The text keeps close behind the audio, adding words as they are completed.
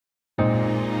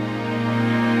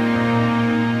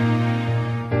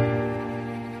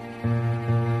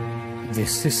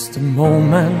This is the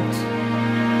moment,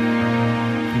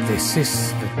 this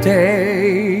is the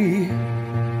day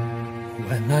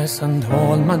when I send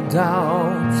all my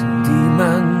doubts and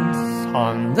demons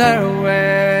on their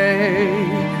way.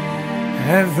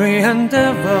 Every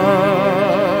endeavor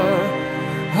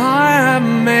I have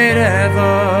made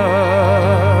ever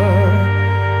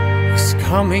is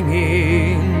coming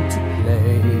into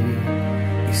play,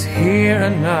 is here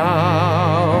and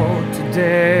now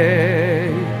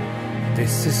today.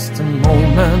 This is the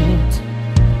moment,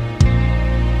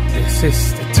 this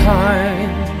is the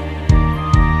time,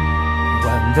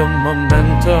 when the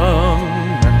momentum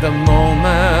and the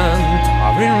moment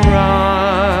are in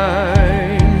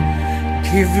rhyme.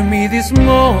 Give me this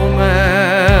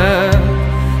moment,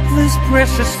 this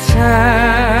precious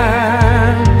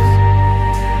chance.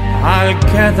 I'll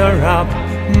gather up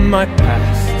my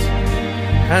past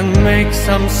and make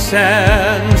some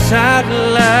sense at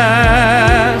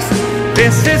last.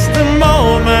 This is the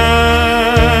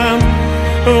moment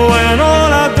when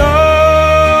all I've done,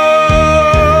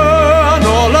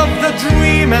 all of the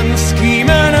dreaming,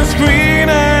 scheming and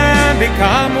screaming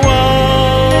become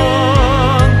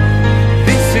one.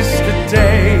 This is the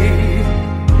day,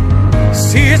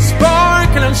 see it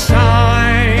sparkle and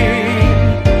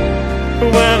shine,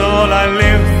 when all I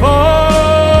live for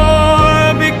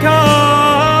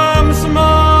becomes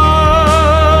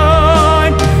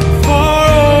mine. For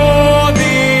all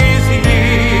these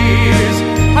years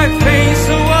I faced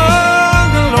the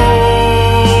world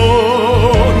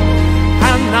alone,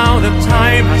 and now the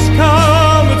time has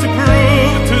come to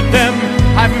prove to them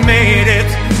I've made it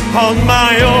on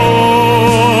my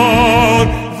own.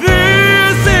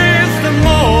 This is the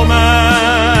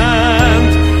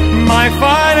moment, my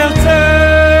final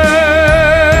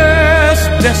test.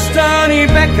 Destiny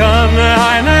beckon,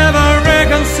 I never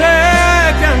reckon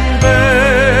second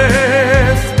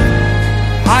best.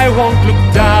 I won't look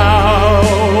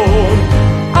down,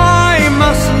 I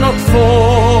must not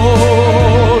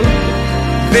fall.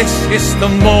 This is the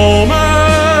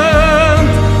moment,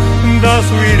 the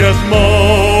sweetest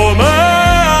moment.